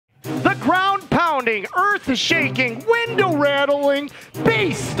the ground-pounding, earth-shaking, window-rattling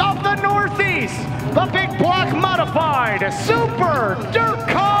beast of the Northeast, the big block modified Super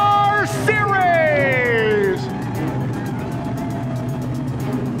DirtCar Series.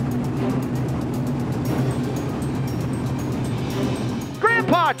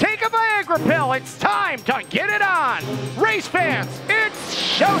 Grandpa, take a Viagra pill. It's time to get it on. Race fans, it's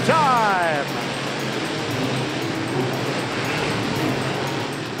showtime.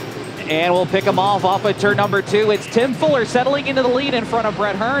 And we'll pick him off of turn number 2. It's Tim Fuller settling into the lead in front of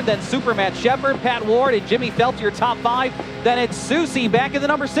Brett Hearn, then Super Matt Shepard, Pat Ward, and Jimmy Phelps, your top 5. Then it's Susie back in the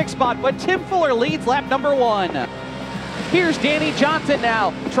number 6 spot, but Tim Fuller leads lap number 1. Here's Danny Johnson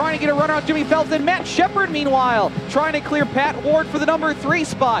now, trying to get a runner on Jimmy Phelps, and Matt Shepard, meanwhile, trying to clear Pat Ward for the number 3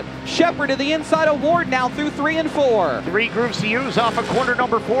 spot. Shepard to the inside of Ward now through 3 and 4. 3 grooves to use off of corner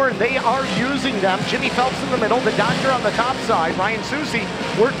number 4, and they are using them. Jimmy Phelps in the middle, the Doctor on the top side. Ryan Susie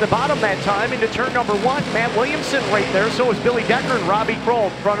worked the bottom that time into turn number 1. Matt Williamson right there, so is Billy Decker and Robbie Kroll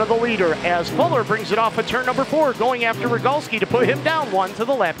in front of the leader, as Fuller brings it off of turn number 4, going after Rogalski to put him down 1 to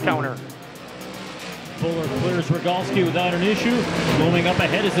the lap counter. Fuller clears Rogalski without an issue. Moving up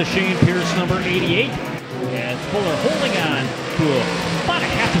ahead is the Shane Pierce, number 88. And Fuller holding on to about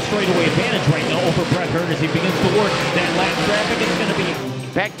a half a straightaway advantage right now over Brett Hearn as he begins to work that lap traffic. It's going to be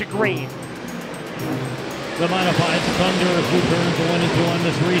back to green. The modified Thunder as we turn to 1 and 2 on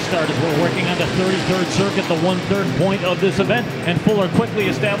this restart as we're working on the 33rd circuit, the 1/3 point of this event. And Fuller quickly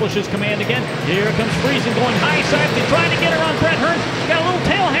establishes command again. Here comes Friesen going high side, trying to get around Brett Hearn. Got a little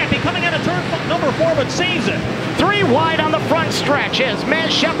tail happy coming out of turn number 4, but saves it. 3 wide on the front stretch as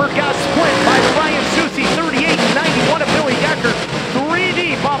Matt Shepard got split by the Ryan Susie 38 and 91 of Billy Decker. 3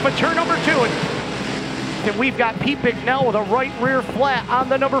 deep off of turn number 2. And we've got Pete Bicknell with a right rear flat on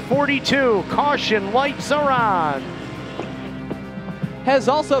the number 42. Caution, lights are on. Has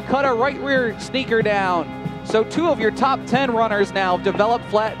also cut a right rear sneaker down. So 2 of your top 10 runners now develop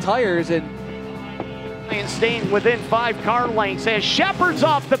flat tires, and staying within 5 car lengths as Shepard's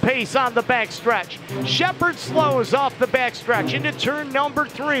off the pace on the backstretch. Shepard slows off the backstretch into turn number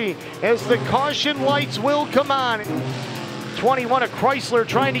 3 as the caution lights will come on. 21 of Chrysler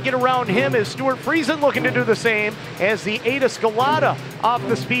trying to get around him as Stuart Friesen looking to do the same as the 8 Escalada off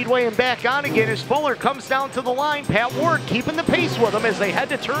the Speedway and back on again as Fuller comes down to the line. Pat Ward keeping the pace with him as they head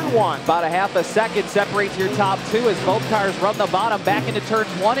to turn 1. About a half a second separates your top 2 as both cars run the bottom back into turns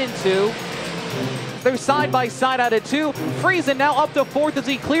 1 and 2. They're side by side out of 2. Friesen now up to 4th as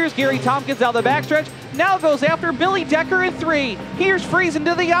he clears Gary Tompkins out of the backstretch. Now goes after Billy Decker in 3. Here's Friesen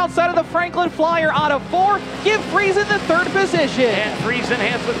to the outside of the Franklin Flyer out of 4. Give Friesen the 3rd position. And Friesen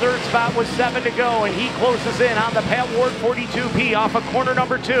has the 3rd spot with 7 to go, and he closes in on the Pat Ward 42P off of corner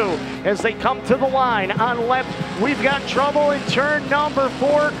number 2 as they come to the line on left. We've got trouble in turn number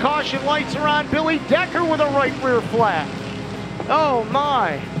 4. Caution lights are on. Billy Decker with a right rear flat. Oh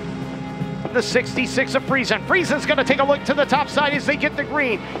my. The 66 of Friesen. Friesen's going to take a look to the top side as they get the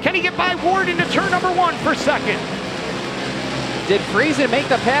green. Can he get by Ward into turn number 1 for second? Did Friesen make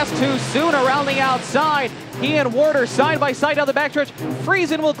the pass too soon around the outside? He and Ward are side by side down the backstretch.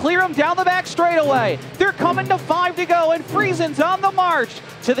 Friesen will clear him down the back straightaway. They're coming to 5 to go, and Friesen's on the march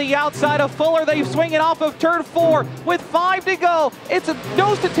to the outside of Fuller. They swing it off of turn 4 with 5 to go. It's a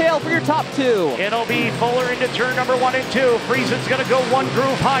nose to tail for your top 2. It'll be Fuller into turn number 1 and 2. Friesen's going to go 1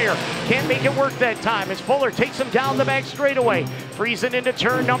 groove higher. Can't make it work that time as Fuller takes him down the back straightaway. Friesen into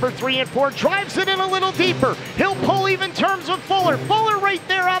turn number 3 and 4. Drives it in a little deeper. He'll pull even terms with Fuller. Fuller right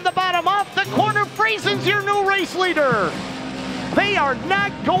there on the bottom off the corner. Friesen's your new race leader. They are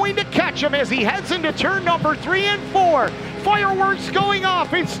not going to catch him as he heads into turn number 3 and 4. Fireworks going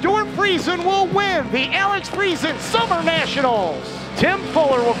off, and Stuart Friesen will win the Alex Friesen Summer Nationals. Tim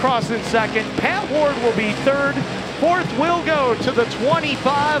Fuller will cross in 2nd. Pat Ward will be 3rd. 4th will go to the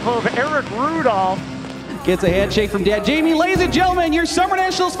 25 of Eric Rudolph. Gets a handshake from Dad Jamie. Ladies and gentlemen, your Summer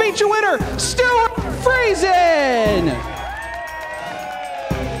Nationals feature winner, Stuart Friesen.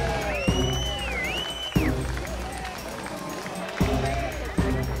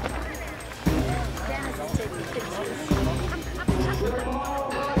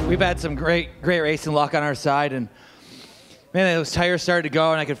 We've had some great racing luck on our side, and man, those tires started to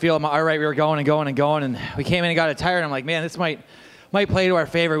go, and I could feel our right rear going and going and going, and we came in and got a tire, and I'm like, man, this might play to our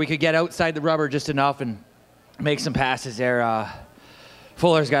favor. We could get outside the rubber just enough and make some passes there.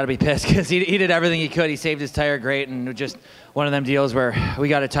 Fuller's got to be pissed because he did everything he could. He saved his tire great, and just one of them deals where we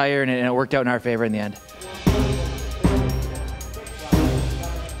got a tire, and it worked out in our favor in the end.